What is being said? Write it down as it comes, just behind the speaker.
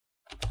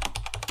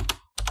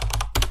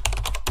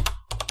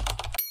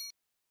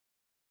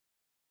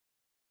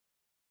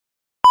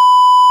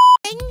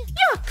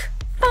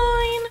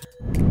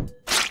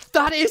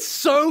That is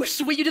so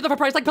sweet. You did that for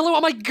price like pillow.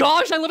 Oh my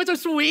gosh, I love it. So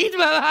sweet.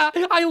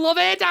 I love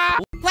it.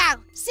 Wow,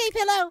 see,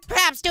 Pillow,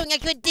 perhaps doing a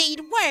good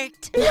deed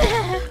worked. Guys,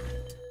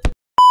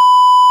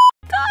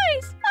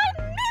 I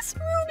miss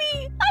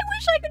Ruby. I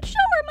wish I could show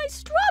her my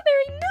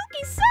strawberry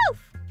milky self.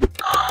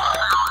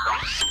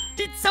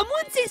 Did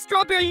someone say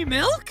strawberry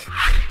milk?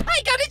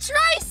 I gotta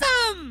try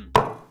some!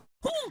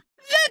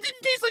 That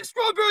didn't taste like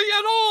strawberry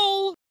at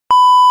all!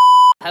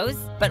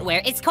 But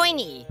where is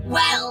Coiny?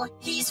 Well,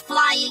 he's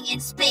flying in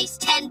space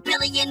 10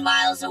 billion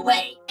miles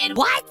away, and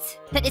What?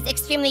 That is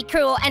extremely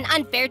cruel and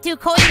unfair to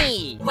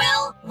Coiny.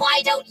 well,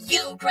 why don't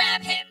you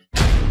grab him?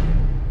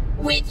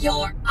 With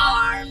your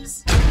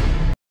arms?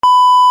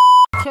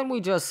 Can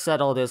we just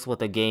settle this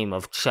with a game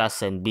of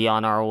chess and be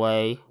on our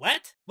way?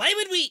 What? Why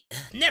would we?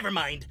 Never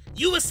mind.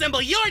 You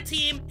assemble your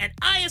team, and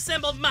I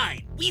assemble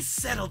mine. We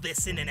settle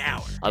this in an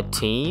hour. A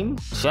team?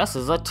 Chess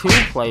is a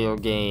two-player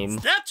game.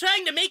 Stop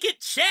trying to make it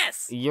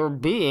chess! You're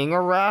being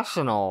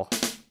irrational.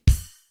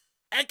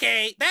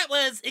 Okay, that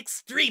was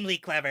extremely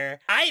clever.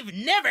 I've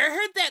never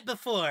heard that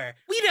before.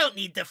 We don't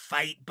need to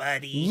fight,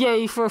 buddy.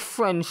 Yay for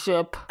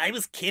friendship. I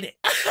was kidding.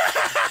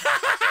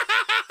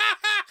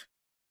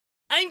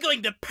 I'm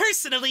going to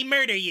personally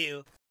murder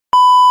you.